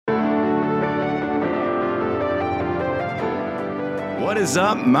What is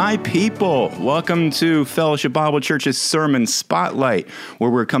up, my people? Welcome to Fellowship Bible Church's Sermon Spotlight, where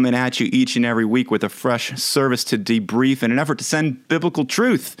we're coming at you each and every week with a fresh service to debrief in an effort to send biblical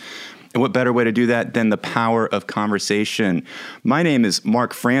truth. And what better way to do that than the power of conversation? My name is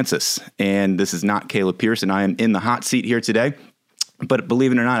Mark Francis, and this is not Caleb Pearson. I am in the hot seat here today. But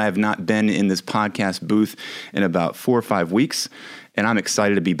believe it or not, I have not been in this podcast booth in about 4 or 5 weeks, and I'm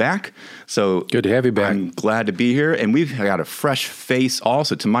excited to be back. So good to have you back. I'm glad to be here, and we've got a fresh face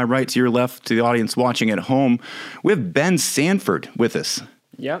also. To my right, to your left, to the audience watching at home, we have Ben Sanford with us.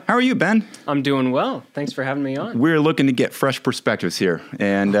 Yep. How are you, Ben? I'm doing well. Thanks for having me on. We're looking to get fresh perspectives here,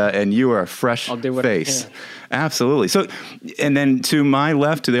 and you are a fresh I'll do what face. I can. Absolutely. So, and then to my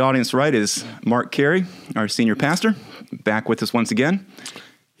left, to the audience right, is Mark Carey, our senior pastor, back with us once again.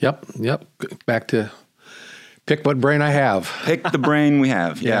 Yep. Back to pick what brain I have. Pick the brain we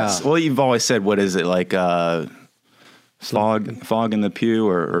have. Yes. Yeah. Well, you've always said, what is it, like fog in the pew,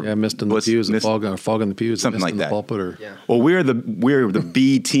 or mist in the pews, fog in the pews, something mist like in that. The pulpit, or Well, we're the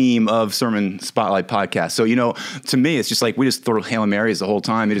B team of Sermon Spotlight podcast. So to me, it's just like we just throw Hail Marys the whole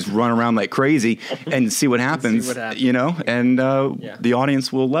time. We just run around like crazy and see what happens. And the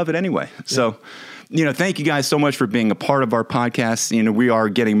audience will love it anyway. Yeah. So. Thank you guys so much for being a part of our podcast. We are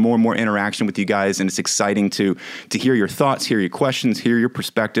getting more and more interaction with you guys, and it's exciting to hear your thoughts, hear your questions, hear your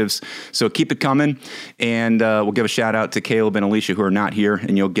perspectives. So keep it coming, and we'll give a shout out to Caleb and Alicia, who are not here,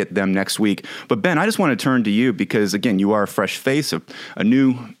 and you'll get them next week. But Ben, I just want to turn to you because, again, you are a fresh face, a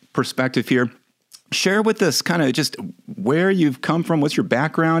new perspective here. Share with us kind of just where you've come from, what's your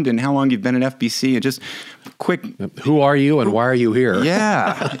background, and how long you've been at FBC, and just quick. Who are you and why are you here?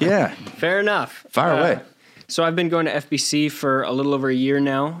 Yeah. Fair enough. Fire away. So I've been going to FBC for a little over a year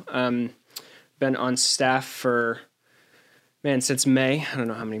now. Been on staff for, since May. I don't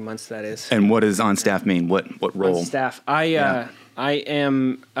know how many months that is. And what does on staff mean? What role? On staff. I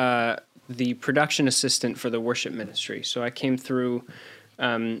am the production assistant for the worship ministry. So I came through...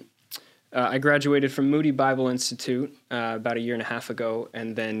 I graduated from Moody Bible Institute about a year and a half ago,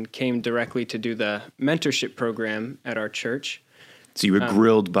 and then came directly to do the mentorship program at our church. So you were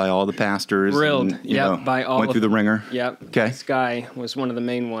grilled by all the pastors? By all. Went through the ringer? Yep. Okay. This guy was one of the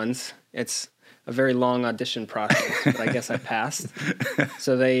main ones. It's a very long audition process, but I guess I passed.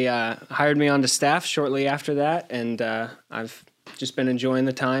 So they hired me onto staff shortly after that, and I've just been enjoying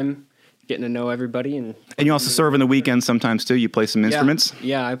the time, getting to know everybody. And you also serve in the weekends sometimes, too? You play some instruments?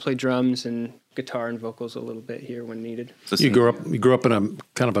 Yeah, I play drums and guitar and vocals a little bit here when needed. So you grew up in a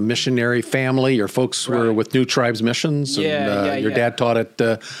kind of a missionary family. Your folks were with New Tribes Missions. And your dad taught at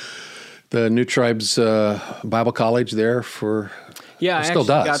the New Tribes Bible College there for... Yeah, still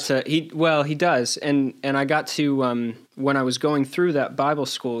does. He does. And I got to, when I was going through that Bible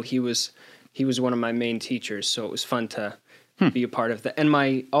school, he was one of my main teachers, so it was fun to be a part of that.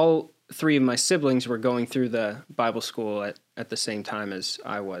 And all 3 of my siblings were going through the Bible school at the same time as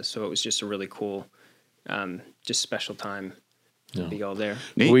I was, so it was just a really cool, just special time to be all there.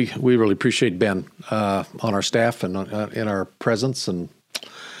 We really appreciate Ben on our staff and in our presence, and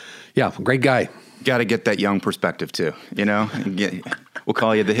great guy. Got to get that young perspective too, We'll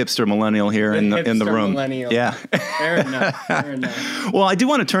call you the hipster millennial here in the room. Millennial. Yeah. Fair enough. Well, I do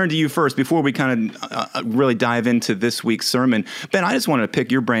want to turn to you first before we kind of really dive into this week's sermon. Ben, I just wanted to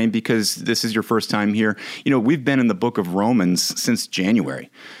pick your brain because this is your first time here. We've been in the book of Romans since January.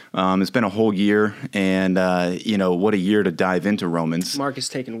 It's been a whole year, and what a year to dive into Romans. Mark is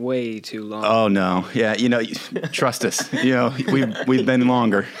taking way too long. Oh no, yeah, trust us. We've been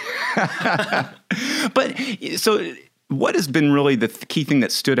longer. But so, what has been really the key thing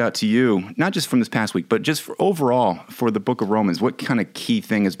that stood out to you, not just from this past week, but just overall for the book of Romans? What kind of key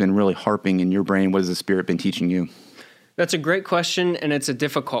thing has been really harping in your brain? What has the Spirit been teaching you? That's a great question, and it's a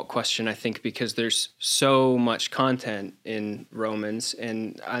difficult question, I think, because there's so much content in Romans.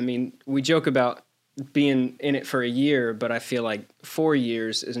 And, we joke about being in it for a year, but I feel like 4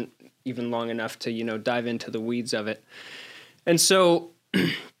 years isn't even long enough to, dive into the weeds of it. And so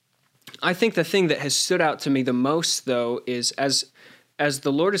I think the thing that has stood out to me the most, though, is as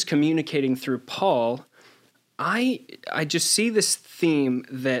the Lord is communicating through Paul, I just see this theme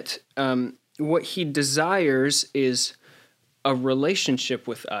that what he desires is a relationship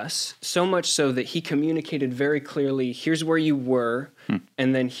with us, so much so that he communicated very clearly, here's where you were,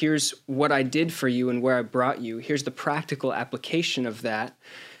 and then here's what I did for you and where I brought you. Here's the practical application of that.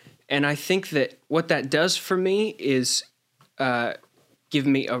 And I think that what that does for me is give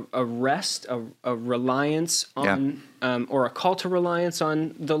me a rest, a reliance on, or a call to reliance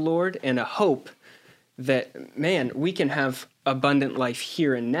on the Lord, and a hope that, we can have abundant life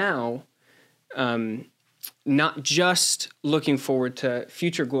here and now, not just looking forward to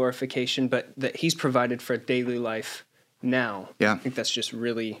future glorification, but that he's provided for daily life now. Yeah. I think that's just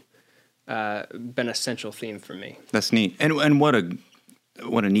really been a central theme for me. That's neat. And what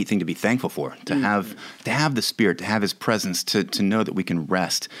a neat thing to be thankful for, to have the Spirit, to have His presence, to know that we can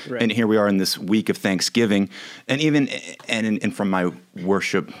rest. Right. And here we are in this week of Thanksgiving, and from my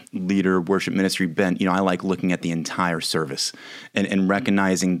worship ministry bent, I like looking at the entire service and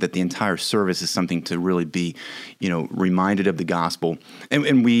recognizing that the entire service is something to really be, reminded of the gospel.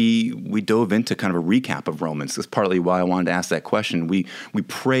 And we dove into kind of a recap of Romans. That's partly why I wanted to ask that question. We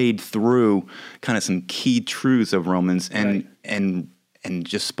prayed through kind of some key truths of Romans and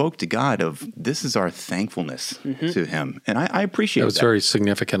just spoke to God of this is our thankfulness to Him. And I appreciate that. That was very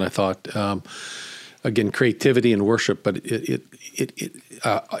significant, I thought. Again, creativity and worship, but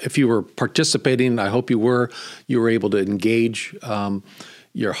if you were participating, I hope you were able to engage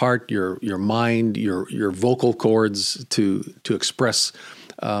your heart, your mind, your vocal cords to express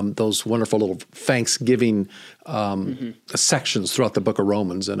those wonderful little Thanksgiving sections throughout the book of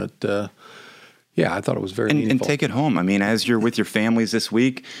Romans. And I thought it was very meaningful. And take it home. I mean, as you're with your families this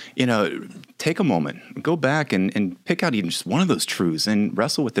week, take a moment, go back and pick out even just one of those truths and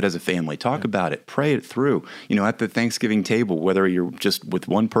wrestle with it as a family. Talk about it, pray it through. At the Thanksgiving table, whether you're just with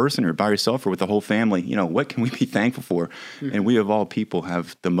one person or by yourself or with the whole family, what can we be thankful for? And we of all people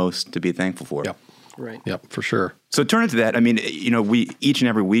have the most to be thankful for. Yep. Right. Yep, for sure. So turning to that, I mean, we each and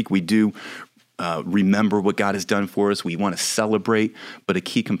every week we do remember what God has done for us. We want to celebrate, but a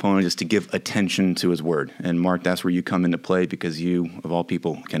key component is to give attention to His Word. And Mark, that's where you come into play because you, of all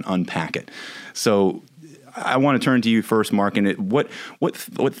people, can unpack it. So I want to turn to you first, Mark, and what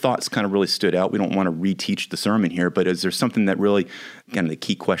thoughts kind of really stood out? We don't want to reteach the sermon here, but is there something that really, kind of the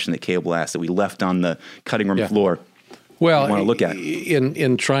key question that Cable asked that we left on the cutting room floor? Well, want to look at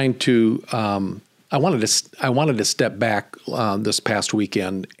in trying to, I wanted to step back this past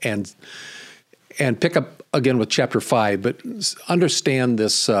weekend and pick up again with chapter 5, but understand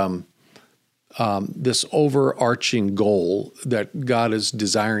this this overarching goal that God is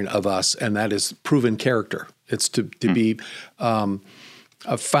desiring of us, and that is proven character. It's to be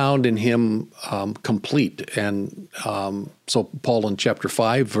found in Him complete. And so Paul in chapter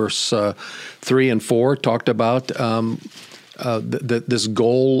 5, verse 3 and 4 talked about this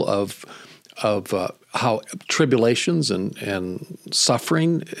goal of how tribulations and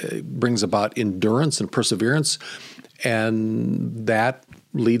suffering brings about endurance and perseverance, and that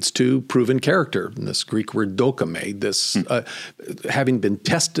leads to proven character. And this Greek word dokime, this having been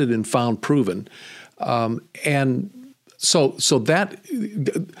tested and found proven, and so that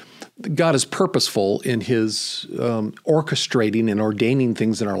God is purposeful in His orchestrating and ordaining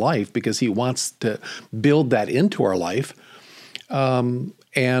things in our life because He wants to build that into our life.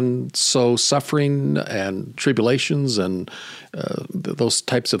 And so suffering and tribulations and those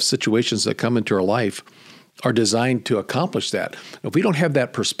types of situations that come into our life are designed to accomplish that. If we don't have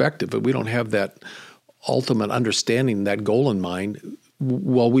that perspective, if we don't have that ultimate understanding, that goal in mind,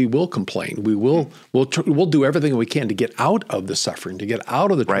 well, we will complain. We'll do everything we can to get out of the suffering, to get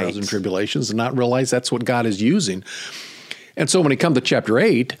out of the trials and tribulations, and not realize that's what God is using. And so when he comes to chapter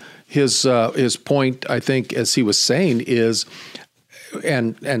 8, his point, I think, as he was saying, is,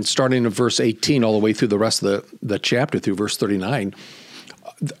 and starting in verse 18 all the way through the rest of the chapter, through verse 39,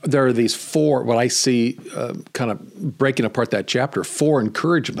 there are these four, what I see kind of breaking apart that chapter, 4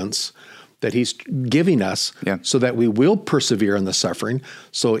 encouragements that he's giving us so that we will persevere in the suffering,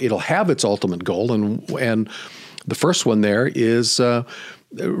 so it'll have its ultimate goal. And the first one there is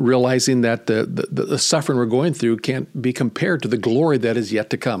realizing that the suffering we're going through can't be compared to the glory that is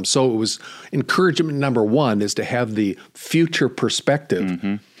yet to come. So it was encouragement number 1 is to have the future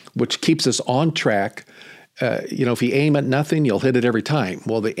perspective, which keeps us on track. If you aim at nothing, you'll hit it every time.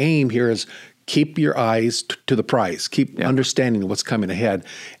 Well, the aim here is keep your eyes to the prize. Keep understanding what's coming ahead,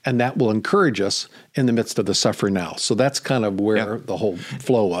 and that will encourage us in the midst of the suffering now. So that's kind of where the whole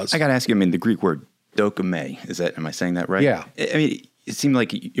flow was. I got to ask you, the Greek word dokime, am I saying that right? Yeah. It seemed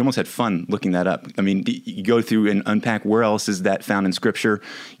like you almost had fun looking that up. You go through and unpack where else is that found in Scripture,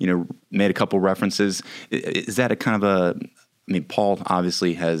 made a couple references. Is that a kind of Paul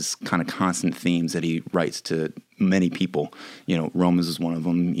obviously has kind of constant themes that he writes to many people. Romans is one of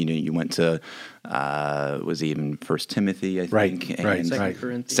them. You went to, was it even 1 Timothy, I think? Right.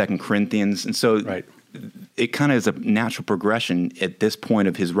 2 Corinthians. And so it kind of is a natural progression at this point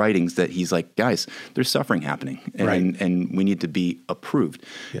of his writings that he's like, guys, there's suffering happening, and we need to be approved.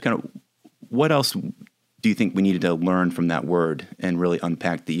 Yeah. Kind of, what else do you think we needed to learn from that word and really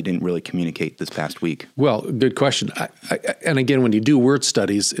unpack that you didn't really communicate this past week? Well, good question. And again, when you do word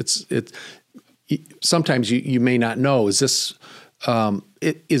studies, sometimes you may not know, is this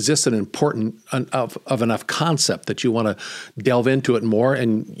an important of enough concept that you want to delve into it more?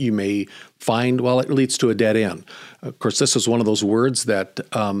 And you may find, well, it leads to a dead end. Of course, this is one of those words that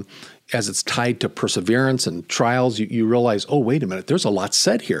as it's tied to perseverance and trials, you realize, oh, wait a minute, there's a lot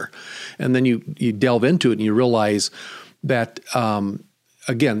said here. And then you delve into it and you realize that,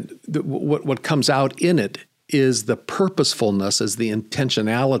 again, what comes out in it is the purposefulness, is the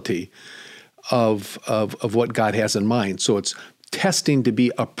intentionality of what God has in mind. So it's testing to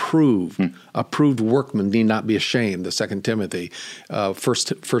be approved. Approved workmen need not be ashamed, the 2 Timothy, 1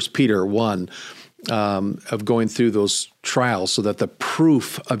 Peter 1, of going through those trials so that the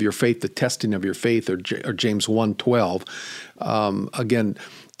proof of your faith, the testing of your faith, or James 1:12, again,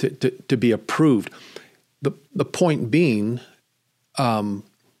 to be approved. The point being, God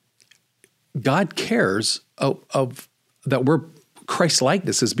cares of that we're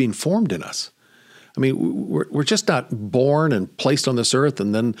Christ-likeness is being formed in us. I mean, we're just not born and placed on this earth,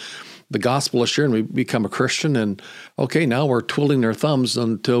 and then the gospel is shared, and we become a Christian, and okay, now we're twiddling our thumbs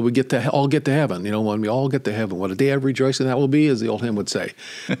until we all get to heaven. You know, when we all get to heaven, what a day of rejoicing that will be, as the old hymn would say.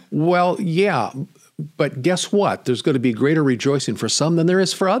 Well, yeah, but guess what? There's going to be greater rejoicing for some than there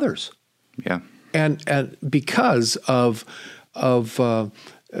is for others. Yeah, and because of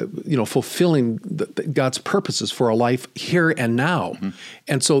fulfilling God's purposes for a life here and now. Mm-hmm.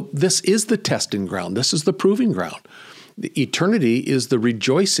 And so this is the testing ground. This is the proving ground. The eternity is the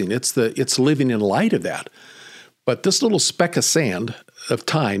rejoicing. It's living in light of that. But this little speck of sand of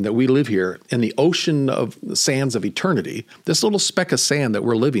time that we live here in the ocean of the sands of eternity, this little speck of sand that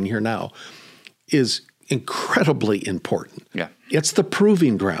we're living here now is incredibly important. Yeah. It's the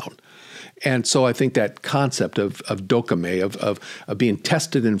proving ground. And so I think that concept of dokame, of being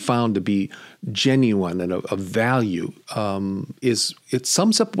tested and found to be genuine and of value, it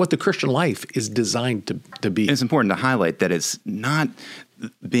sums up what the Christian life is designed to be. It's important to highlight that it's not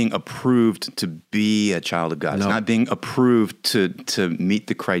being approved to be a child of God. It's not being approved to meet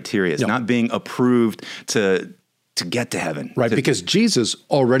the criteria. It's not being approved to get to heaven. Right, because Jesus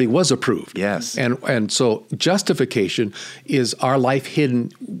already was approved. Yes. And so justification is our life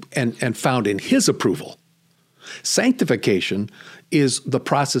hidden and found in his approval. Sanctification is the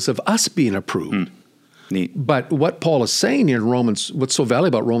process of us being approved. Neat. But what Paul is saying here in Romans, what's so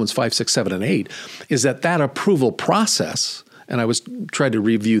valuable about Romans 5, 6, 7, and 8, is that approval process, and I was trying to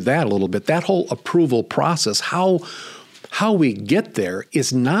review that a little bit, that whole approval process, how we get there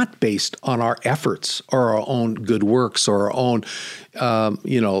is not based on our efforts or our own good works or our own,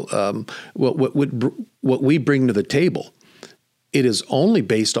 what we bring to the table. It is only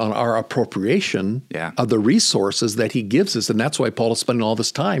based on our appropriation of the resources that he gives us. And that's why Paul is spending all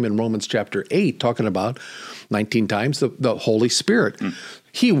this time in Romans chapter 8 talking about 19 times the Holy Spirit.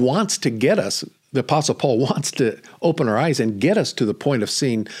 He wants to get us. The Apostle Paul wants to open our eyes and get us to the point of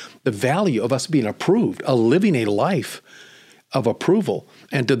seeing the value of us being approved, of living a life of approval,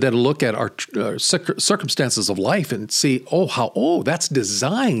 and to then look at our circumstances of life and see, that's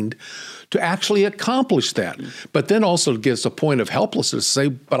designed to actually accomplish that. But then also gives a point of helplessness to say,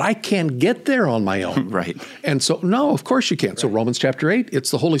 but I can't get there on my own. Right. And so, no, of course you can't. Right. So Romans chapter 8,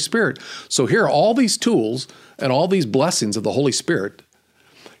 it's the Holy Spirit. So here are all these tools and all these blessings of the Holy Spirit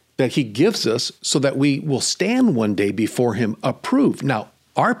that he gives us so that we will stand one day before him approved. Now,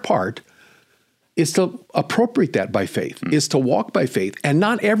 our part is to appropriate that by faith, is to walk by faith. And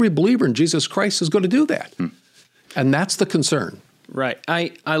not every believer in Jesus Christ is going to do that. And that's the concern. Right.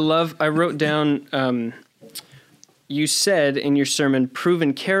 I wrote down, you said in your sermon,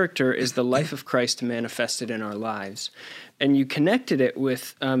 proven character is the life of Christ manifested in our lives. And you connected it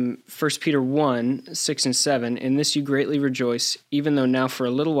with 1 Peter 1, 6 and 7. In this you greatly rejoice, even though now for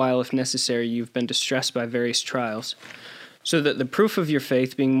a little while, if necessary, you've been distressed by various trials, so that the proof of your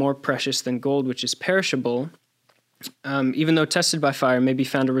faith, being more precious than gold, which is perishable, even though tested by fire, may be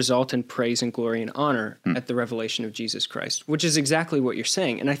found to result in praise and glory and honor at the revelation of Jesus Christ, which is exactly what you're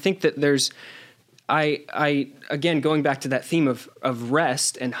saying. And I think that there's, again, going back to that theme of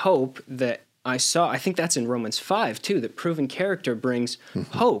rest and hope that I think that's in Romans 5 too, that proven character brings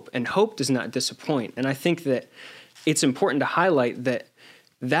hope, and hope does not disappoint. And I think that it's important to highlight that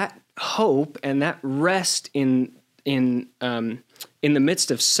hope and that rest in the midst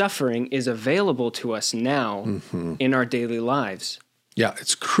of suffering is available to us now in our daily lives. Yeah,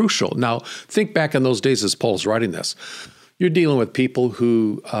 it's crucial. Now, think back in those days as Paul's writing this. You're dealing with people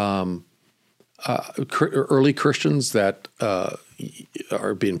who, early Christians that,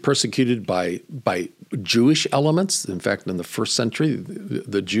 are being persecuted by Jewish elements. In fact, in the first century,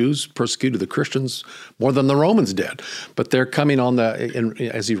 the Jews persecuted the Christians more than the Romans did. But they're coming on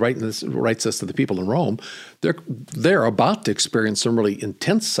as he writes this to the people in Rome, they're about to experience some really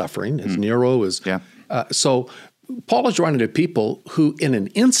intense suffering, as Nero is. Yeah. So Paul is writing to people who, in an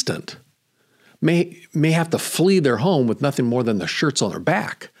instant, may have to flee their home with nothing more than the shirts on their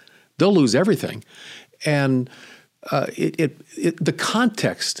back. They'll lose everything, and the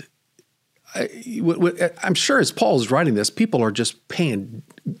context. I'm sure as Paul is writing this, people are just paying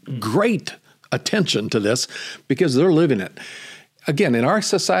great attention to this because they're living it. Again, in our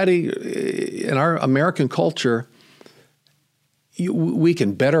society, in our American culture, we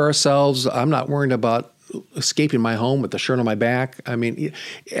can better ourselves. I'm not worried about escaping my home with the shirt on my back. I mean,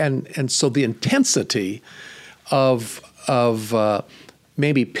 and so the intensity of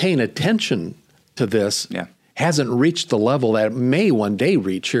maybe paying attention to this hasn't reached the level that it may one day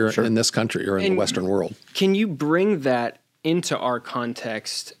reach here in this country or in the Western world. Can you bring that into our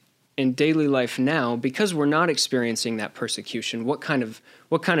context in daily life now? Because we're not experiencing that persecution, what kind of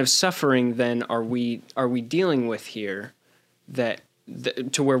suffering then are we dealing with here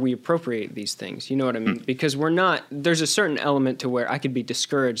to where we appropriate these things? You know what I mean? Because there's a certain element to where I could be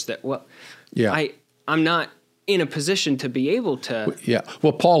discouraged that, I'm not in a position to be able to. Yeah.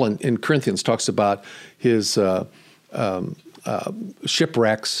 Well, Paul in Corinthians talks about his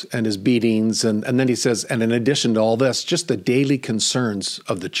shipwrecks and his beatings, and then he says, and in addition to all this, just the daily concerns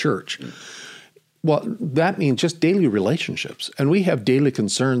of the church. Well, that means just daily relationships. And we have daily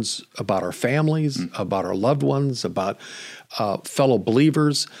concerns about our families, about our loved ones, about fellow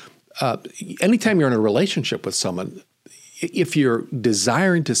believers. Anytime you're in a relationship with someone, if you're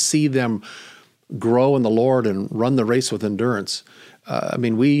desiring to see them grow in the Lord and run the race with endurance. I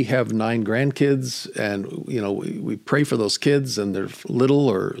mean, we have 9 grandkids, and we pray for those kids, and they're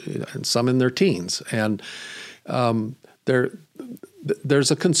little and some in their teens, and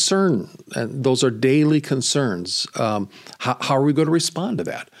there's a concern, and those are daily concerns. How are we going to respond to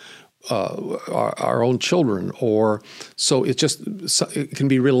that? Our own children, so it can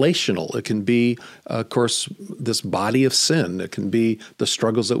be relational. It can be, of course, this body of sin. It can be the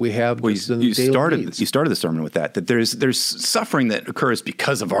struggles that we have. Well, you started the sermon with that there's suffering that occurs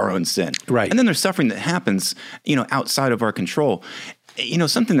because of our own sin, right? And then there's suffering that happens, outside of our control.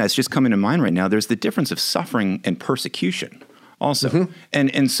 Something that's just coming to mind right now. There's the difference of suffering and persecution. Also,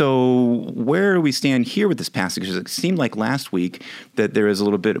 and so where do we stand here with this passage? Because it seemed like last week that there is a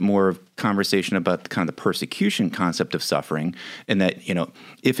little bit more of conversation about kind of the persecution concept of suffering, and that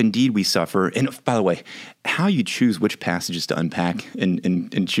if indeed we suffer. And by the way, how you choose which passages to unpack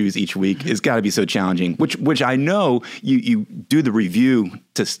and choose each week has got to be so challenging. Which I know you do the review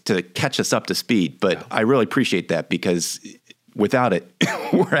to catch us up to speed, but I really appreciate that because without it,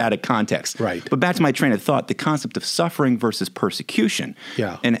 we're out of context. Right. But back to my train of thought, the concept of suffering versus persecution.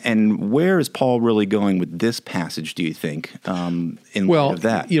 Yeah. And where is Paul really going with this passage, do you think, in light of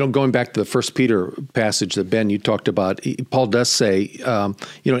that? Going back to the 1 Peter passage that, Ben, you talked about, Paul does say,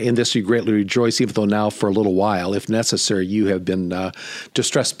 in this you greatly rejoice, even though now for a little while, if necessary, you have been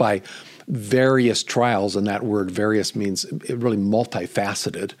distressed by various trials. And that word various means really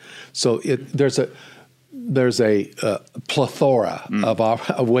multifaceted. So there's a plethora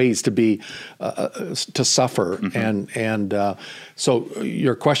of ways to suffer, and so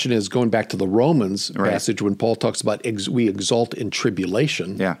your question is going back to the Romans passage when Paul talks about we exult in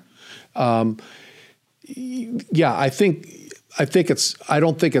tribulation. Yeah, I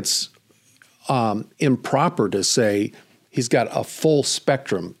don't think it's improper to say he's got a full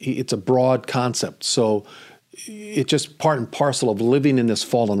spectrum. It's a broad concept, so it's just part and parcel of living in this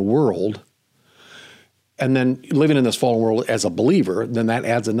fallen world. And then living in this fallen world as a believer, then that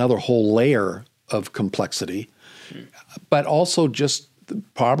adds another whole layer of complexity. But also just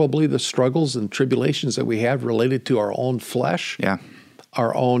probably the struggles and tribulations that we have related to our own flesh,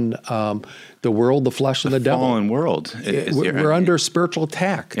 our own, the world, the flesh, and the devil. Fallen world. We're under spiritual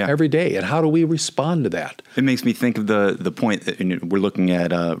attack every day. And how do we respond to that? It makes me think of the point that we're looking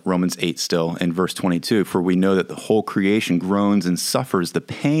at Romans 8 still in verse 22, for we know that the whole creation groans and suffers the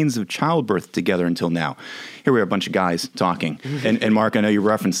pains of childbirth together until now. Here we are, a bunch of guys talking. And Mark, I know you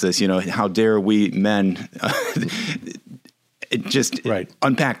referenced this, how dare we men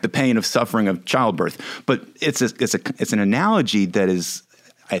unpack the pain of suffering of childbirth. But it's an analogy that is,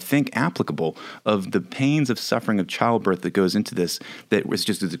 I think, applicable of the pains of suffering of childbirth that goes into this, that was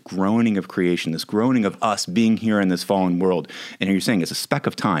just this groaning of creation, this groaning of us being here in this fallen world. And you're saying it's a speck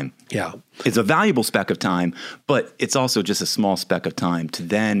of time. Yeah. It's a valuable speck of time, but it's also just a small speck of time to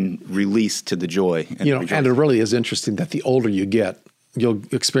then release to the joy. And and it really is interesting that the older you get, you'll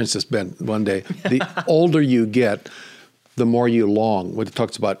experience this, Ben, one day. The older you get, the more you long. What it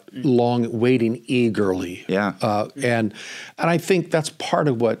talks about, waiting eagerly. Yeah. And I think that's part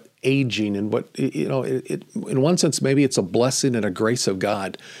of what aging and what, it in one sense, maybe it's a blessing and a grace of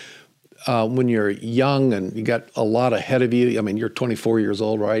God. When you're young and you got a lot ahead of you, I mean, you're 24 years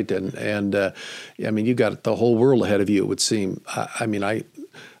old, right? And I mean, you got the whole world ahead of you, it would seem.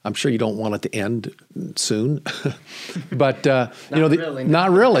 I'm sure you don't want it to end soon, but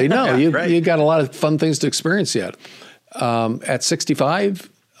not really. No, you got a lot of fun things to experience yet. At 65,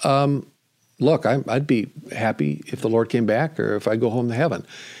 look, I'd be happy if the Lord came back or if I go home to heaven.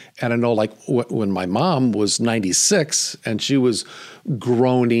 And I know, like, when my mom was 96 and she was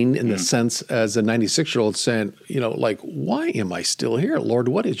groaning in the sense as a 96-year-old saying, like, why am I still here, Lord?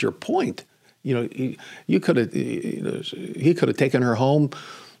 What is your point? He could have taken her home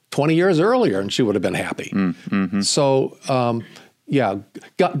 20 years earlier and she would have been happy. Mm-hmm. So,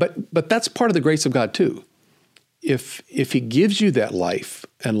 God, but that's part of the grace of God too. If he gives you that life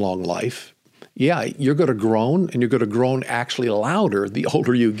and long life, you're going to groan, and you're going to groan actually louder the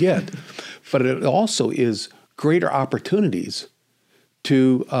older you get. But it also is greater opportunities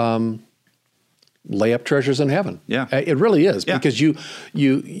to lay up treasures in heaven. Yeah, it really is, because you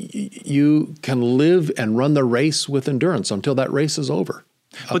can live and run the race with endurance until that race is over.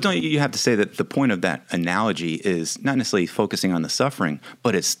 But don't you have to say that the point of that analogy is not necessarily focusing on the suffering,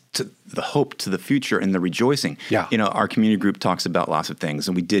 but it's the hope to the future and the rejoicing. Yeah. Our community group talks about lots of things,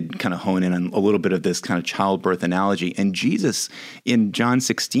 and we did kind of hone in on a little bit of this kind of childbirth analogy. And Jesus in John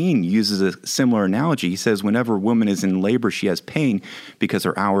 16 uses a similar analogy. He says, whenever a woman is in labor, she has pain because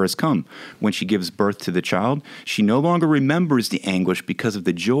her hour has come. When she gives birth to the child, she no longer remembers the anguish because of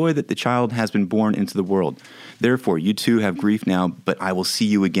the joy that the child has been born into the world. Therefore, you too have grief now, but I will see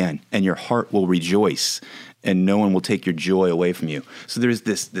you again, and your heart will rejoice, and no one will take your joy away from you. So there's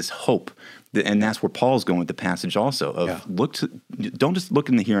this hope, and that's where Paul's going with the passage also. Don't just look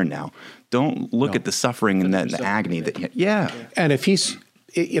in the here and now. Don't look at the suffering and the agony And if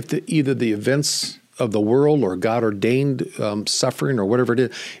either the events of the world or God ordained suffering or whatever it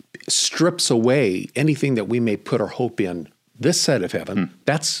is strips away anything that we may put our hope in this side of heaven,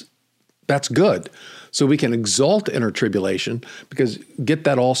 that's good. So we can exult in our tribulation, because get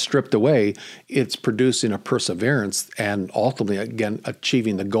that all stripped away, it's producing a perseverance and ultimately, again,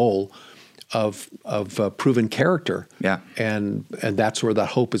 achieving the goal of proven character. Yeah. And that's where that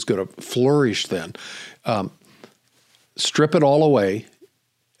hope is going to flourish then. Strip it all away.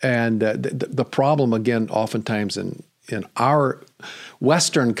 And the problem, again, oftentimes in our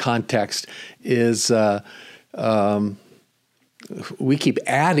Western context is we keep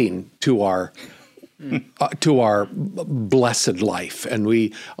adding to our blessed life, and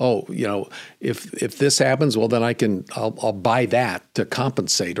if this happens, well, then I'll buy that to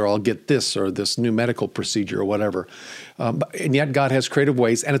compensate, or I'll get this or this new medical procedure or whatever. And yet God has creative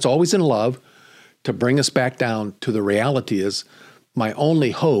ways, and it's always in love, to bring us back down to the reality is my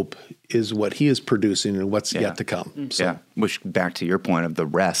only hope is what he is producing and what's yet to come. So. Which, back to your point of the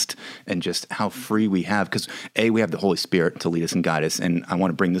rest and just how free we have, because we have the Holy Spirit to lead us and guide us. And I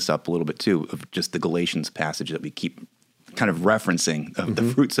want to bring this up a little bit too, of just the Galatians passage that we keep kind of referencing of the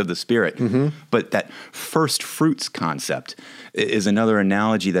fruits of the Spirit. But that first fruits concept is another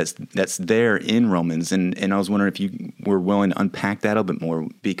analogy that's there in Romans. And I was wondering if you were willing to unpack that a little bit more,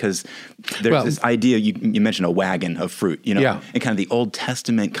 because there's this idea, you mentioned a wagon of fruit, and kind of the Old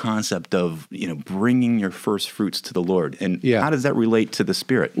Testament concept of, bringing your first fruits to the Lord. And how does that relate to the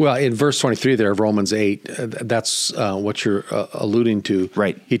Spirit? Well, in verse 23 there of Romans 8, that's what you're alluding to.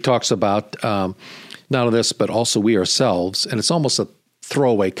 Right. He talks about not only this, but also we ourselves, and it's almost a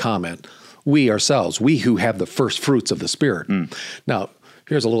throwaway comment, we ourselves, we who have the first fruits of the Spirit. Now,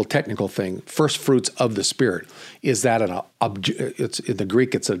 here's a little technical thing. First fruits of the Spirit, is that it's in the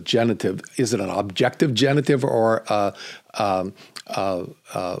Greek, it's a genitive. Is it an objective genitive or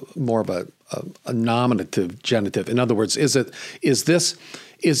more of a nominative genitive? In other words, is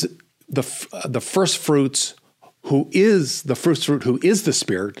the first fruits who is the first fruit, who is the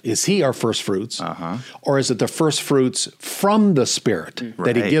Spirit, is he our first fruits? Or is it the first fruits from the Spirit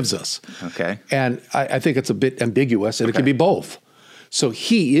that he gives us? Okay. And I think it's a bit ambiguous, and it can be both. So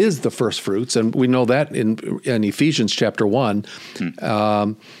he is the first fruits, and we know that in Ephesians chapter 1,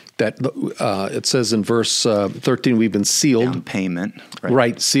 that it says in verse 13, we've been sealed. Down payment.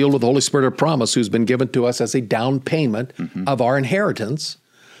 Right, sealed with the Holy Spirit of promise, who's been given to us as a down payment of our inheritance.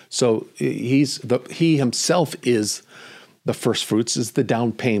 So he himself is the first fruits, is the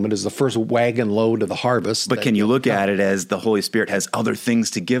down payment, is the first wagon load of the harvest. But can you look at it as the Holy Spirit has other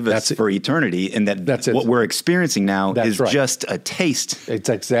things to give us for eternity, and that's what we're experiencing now is just a taste. It's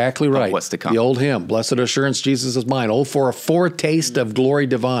exactly right. Of what's to come. The old hymn, "Blessed Assurance, Jesus is mine. Oh, for a foretaste of glory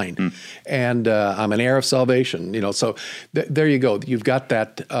divine." And I'm an heir of salvation. So there you go. You've got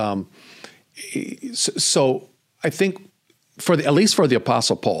that. So I think at least for the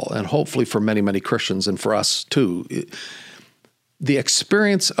Apostle Paul, and hopefully for many, many Christians, and for us too, the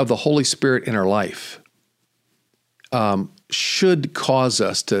experience of the Holy Spirit in our life should cause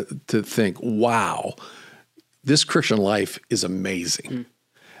us to think, wow, this Christian life is amazing.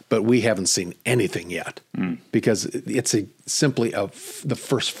 But we haven't seen anything yet because it's simply the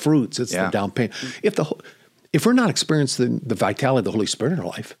first fruits. It's the down payment. If we're not experiencing the vitality of the Holy Spirit in our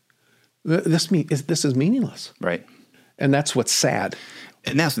life, this is meaningless. Right. And that's what's sad.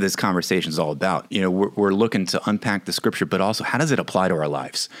 And that's what this conversation is all about. We're looking to unpack the Scripture, but also how does it apply to our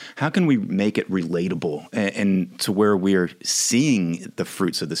lives? How can we make it relatable and to where we're seeing the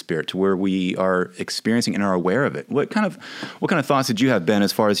fruits of the Spirit, to where we are experiencing and are aware of it? What kind of thoughts did you have, Ben,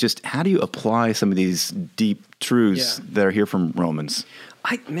 as far as just how do you apply some of these deep truths that are here from Romans?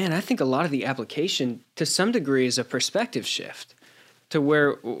 I think a lot of the application, to some degree, is a perspective shift to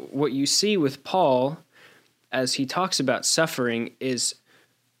where what you see with Paul as he talks about suffering is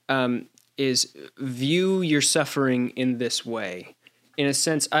view your suffering in this way. In a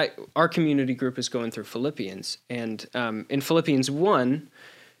sense, our community group is going through Philippians, and in Philippians 1,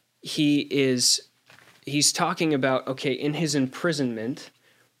 he's talking about, okay, in his imprisonment,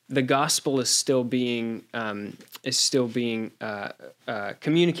 the gospel is still being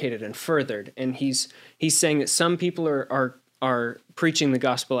communicated and furthered, and he's saying that some people are preaching the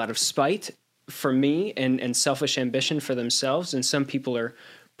gospel out of spite for me and selfish ambition for themselves, and some people are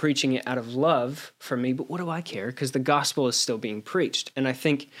preaching it out of love for me, but what do I care? Because the gospel is still being preached. And I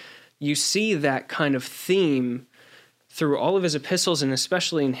think you see that kind of theme through all of his epistles, and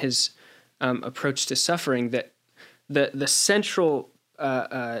especially in his approach to suffering, that the central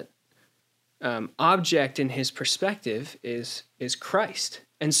object in his perspective is Christ.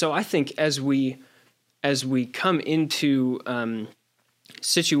 And so I think as we come into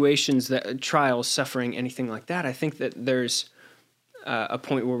situations, trials, suffering, anything like that, I think that there's a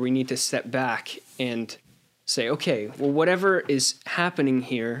point where we need to step back and say, okay, well, whatever is happening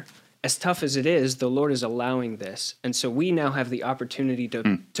here, as tough as it is, the Lord is allowing this. And so we now have the opportunity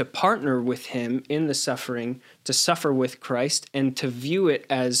to partner with him in the suffering, to suffer with Christ, and to view it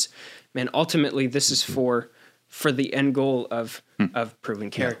as, man, ultimately this is for the end goal of proven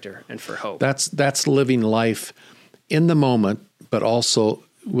character and for hope. That's living life in the moment, but also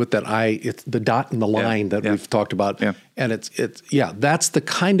with that it's the dot and the line that we've talked about. Yeah. And that's the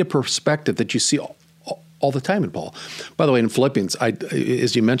kind of perspective that you see all the time in Paul. By the way, in Philippians,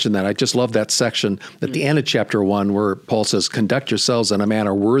 as you mentioned that, I just love that section at the end of chapter 1 where Paul says, "Conduct yourselves in a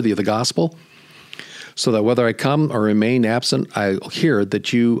manner worthy of the gospel, so that whether I come or remain absent, I hear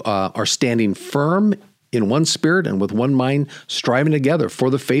that you are standing firm in one spirit and with one mind, striving together for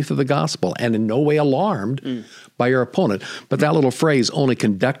the faith of the gospel, and in no way alarmed by your opponent." But that little phrase, "only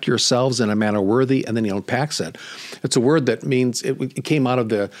conduct yourselves in a manner worthy," and then he unpacks it. It's a word that means it came out of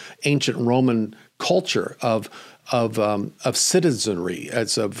the ancient Roman culture of citizenry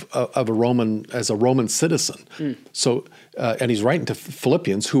as a Roman citizen. So, and he's writing to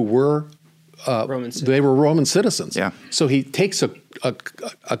Philippians who were they were Roman citizens. Yeah. So he takes a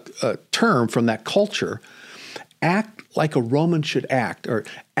term from that culture, act like a Roman should act, or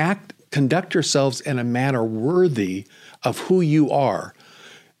conduct yourselves in a manner worthy of who you are,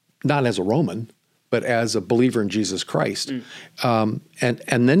 not as a Roman, but as a believer in Jesus Christ. And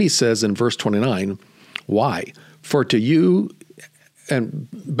then he says in verse 29, why? For to you,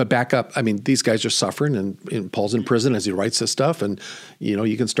 but back up, I mean, these guys are suffering, and Paul's in prison as he writes this stuff, and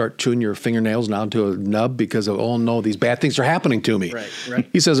you can start chewing your fingernails down to a nub because of, oh no, these bad things are happening to me. Right.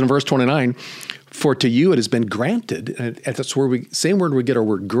 He says in verse 29, for to you it has been granted, and that's where same word we get our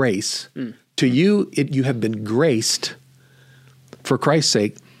word grace. To you, you have been graced for Christ's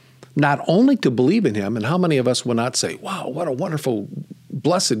sake, not only to believe in him, and how many of us will not say, wow, what a wonderful,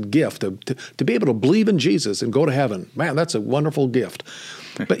 blessed gift to be able to believe in Jesus and go to heaven. Man, that's a wonderful gift.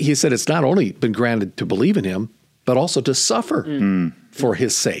 But he said it's not only been granted to believe in him, but also to suffer for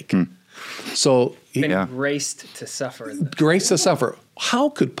his sake. So been graced to suffer. Graced to suffer. How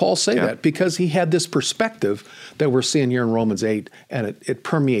could Paul say that? Because he had this perspective that we're seeing here in Romans 8, and it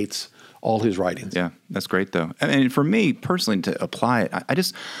permeates all his writings. Yeah, that's great, though. And for me personally, to apply it, I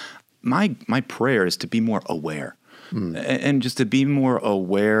just my prayer is to be more aware, and just to be more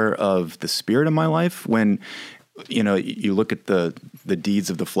aware of the Spirit in my life. When you look at the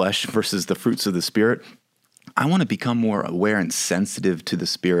deeds of the flesh versus the fruits of the Spirit, I want to become more aware and sensitive to the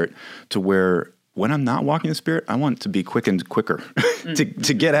Spirit, to where when I'm not walking in the Spirit, I want to be quickened quicker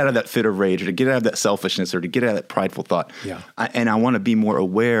to get out of that fit of rage, or to get out of that selfishness, or to get out of that prideful thought. Yeah. And I want to be more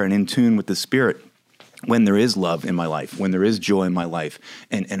aware and in tune with the Spirit when there is love in my life, when there is joy in my life,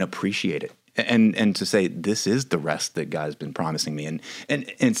 and appreciate it. And to say, this is the rest that God has been promising me.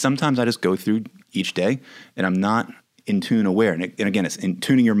 And sometimes I just go through each day and I'm not in tune, aware. And again, it's in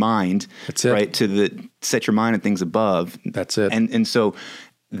tuning your mind, That's it. right, to set your mind on things above. That's it. And so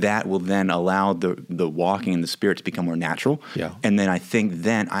that will then allow the walking in the Spirit to become more natural. Yeah. And then I think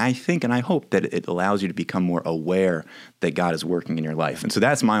and I hope that it allows you to become more aware that God is working in your life. And so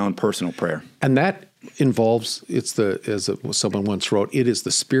that's my own personal prayer. And that involves, as someone once wrote, it is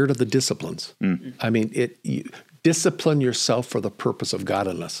the spirit of the disciplines. I mean, you discipline yourself for the purpose of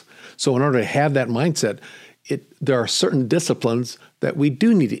godliness. So in order to have that mindset, there are certain disciplines that we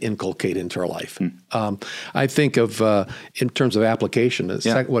do need to inculcate into our life. I think of, in terms of application,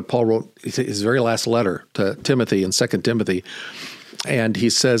 what Paul wrote, his very last letter to Timothy in 2 Timothy, and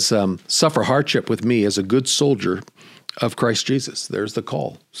he says, suffer hardship with me as a good soldier of Christ Jesus. There's the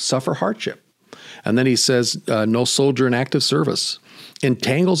call. Suffer hardship. And then he says, no soldier in active service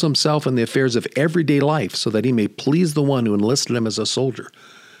entangles himself in the affairs of everyday life so that he may please the one who enlisted him as a soldier.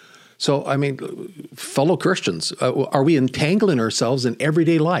 So, I mean, fellow Christians, are we entangling ourselves in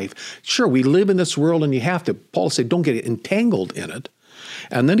everyday life? Sure, we live in this world and you have to. Paul said, don't get entangled in it.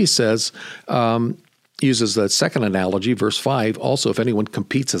 And then he says, uses the second analogy, verse 5, also, if anyone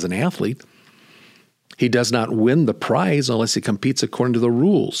competes as an athlete, he does not win the prize unless he competes according to the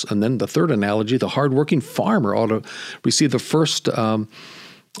rules. And then the third analogy, the hardworking farmer ought to receive the first, his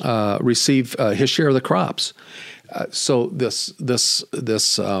share of the crops. So this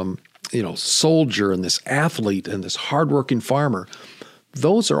soldier and this athlete and this hardworking farmer,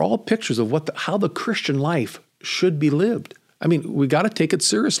 those are all pictures of how the Christian life should be lived. I mean, we got to take it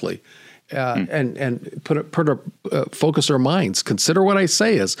seriously. And focus our minds. Consider what I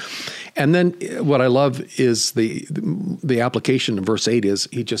say is, and then what I love is the application in verse 8 is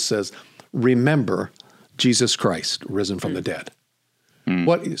he just says, "Remember Jesus Christ risen from the dead."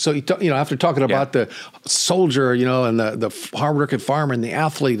 So after talking about the soldier, and the hardworking farmer and the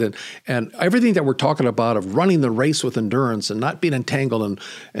athlete and everything that we're talking about of running the race with endurance and not being entangled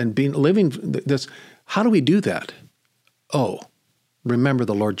and living this, how do we do that? Remember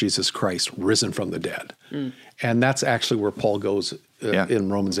the Lord Jesus Christ risen from the dead. And that's actually where Paul goes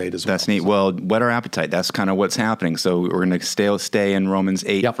in Romans 8 as well. That's neat. Well, whet our appetite. That's kind of what's happening. So we're going to stay in Romans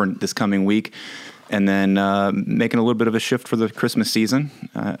 8 for this coming week, and then making a little bit of a shift for the Christmas season,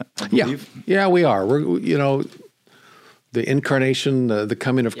 I believe. Yeah, we are. We're, the incarnation, the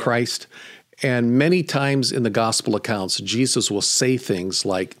coming of Christ. And many times in the gospel accounts, Jesus will say things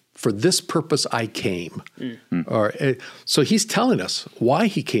like, "For this purpose I came." So he's telling us why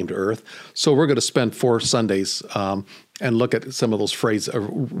he came to earth. So we're going to spend 4 Sundays and look at some of those phrases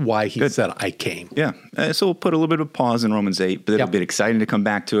of why he said, "I came." Yeah. So we'll put a little bit of a pause in Romans 8, but it'll be exciting to come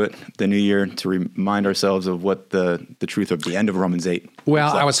back to it the new year to remind ourselves of what the truth of the end of Romans 8.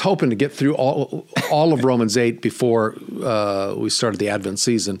 Well, I was hoping to get through all of Romans 8 before we started the Advent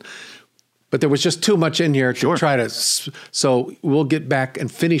season. But there was just too much in here to try to. So we'll get back and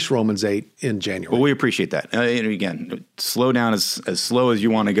finish Romans 8 in January. Well, we appreciate that. Again, slow down as slow as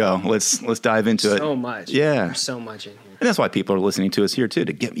you want to go. Let's dive into it. So much. Yeah. There's so much in here. And that's why people are listening to us here too,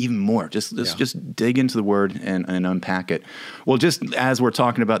 to get even more. Just dig into the Word and unpack it. Well, just as we're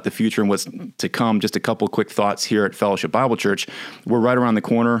talking about the future and what's to come, just a couple quick thoughts here at Fellowship Bible Church. We're right around the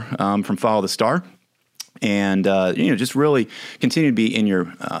corner from Follow the Star. And just really continue to be in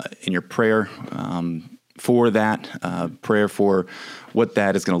your prayer for that, prayer for what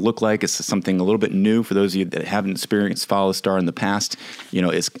that is going to look like. It's something a little bit new for those of you that haven't experienced Follow the Star in the past.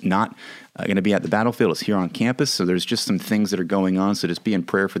 It's not going to be at the battlefield. It's here on campus. So there's just some things that are going on. So just be in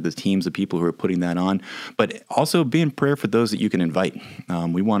prayer for the teams of people who are putting that on, but also be in prayer for those that you can invite.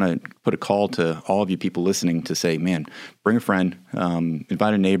 We want to put a call to all of you people listening to say, man, bring a friend,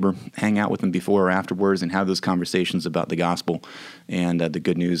 invite a neighbor, hang out with them before or afterwards, and have those conversations about the gospel and the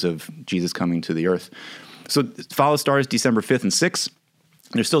good news of Jesus coming to the earth. So Follow Stars December 5th and 6th.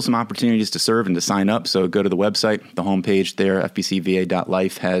 There's still some opportunities to serve and to sign up. So go to the website, the homepage there,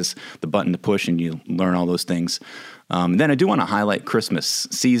 fbcva.life has the button to push, and you learn all those things. Then I do want to highlight Christmas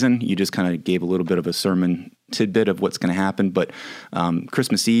season. You just kind of gave a little bit of a sermon tidbit of what's going to happen. But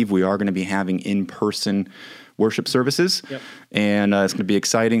Christmas Eve, we are going to be having in-person worship services. Yep. And it's going to be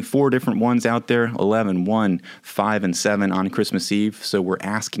exciting. 4 different ones out there, 11, 1, 5, and 7 on Christmas Eve. So we're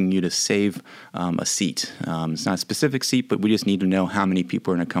asking you to save a seat. It's not a specific seat, but we just need to know how many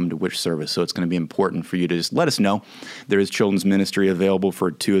people are going to come to which service. So it's going to be important for you to just let us know. There is children's ministry available for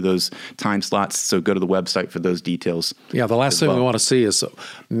 2 of those time slots. So go to the website for those details. Yeah, the last thing we want to see is a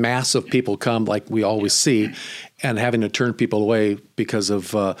mass of people come like we always see, and having to turn people away because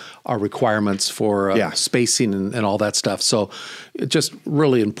of our requirements for spacing and all that stuff. So it's just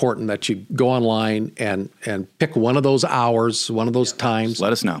really important that you go online and pick one of those hours, one of those times.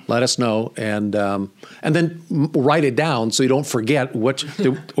 Let us know. Let us know, and then write it down so you don't forget which.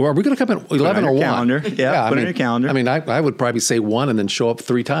 Are we going to come at 11 or 1? Calendar. Yeah, put it in your calendar. I mean, I would probably say 1 and then show up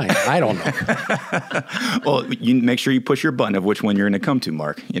 3 times. I don't know. Well, you make sure you push your button of which one you're going to come to,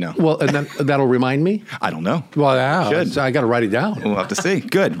 Mark. Well, and then that'll remind me. I don't know. Well, yeah, so I got to write it down. We'll have to see.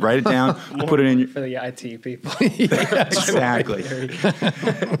 Good. Write it down. Put it in your... For the IT people. Exactly.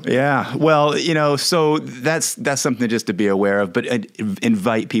 Yeah. Well, so that's something just to be aware of, but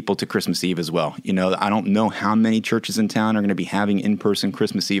invite people to Christmas Eve as well. I don't know how many churches in town are going to be having in-person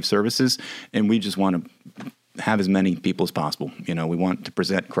Christmas Eve services, and we just want to have as many people as possible. We want to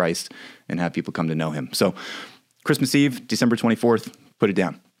present Christ and have people come to know him. So Christmas Eve, December 24th, put it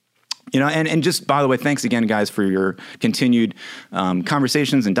down. And just, by the way, thanks again, guys, for your continued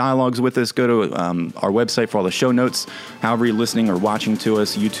conversations and dialogues with us. Go to our website for all the show notes. However you're listening or watching to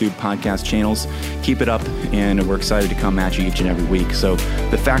us, YouTube, podcast channels, keep it up, and we're excited to come at you each and every week. So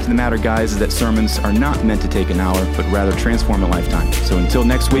the fact of the matter, guys, is that sermons are not meant to take an hour, but rather transform a lifetime. So until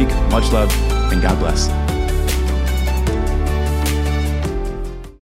next week, much love, and God bless.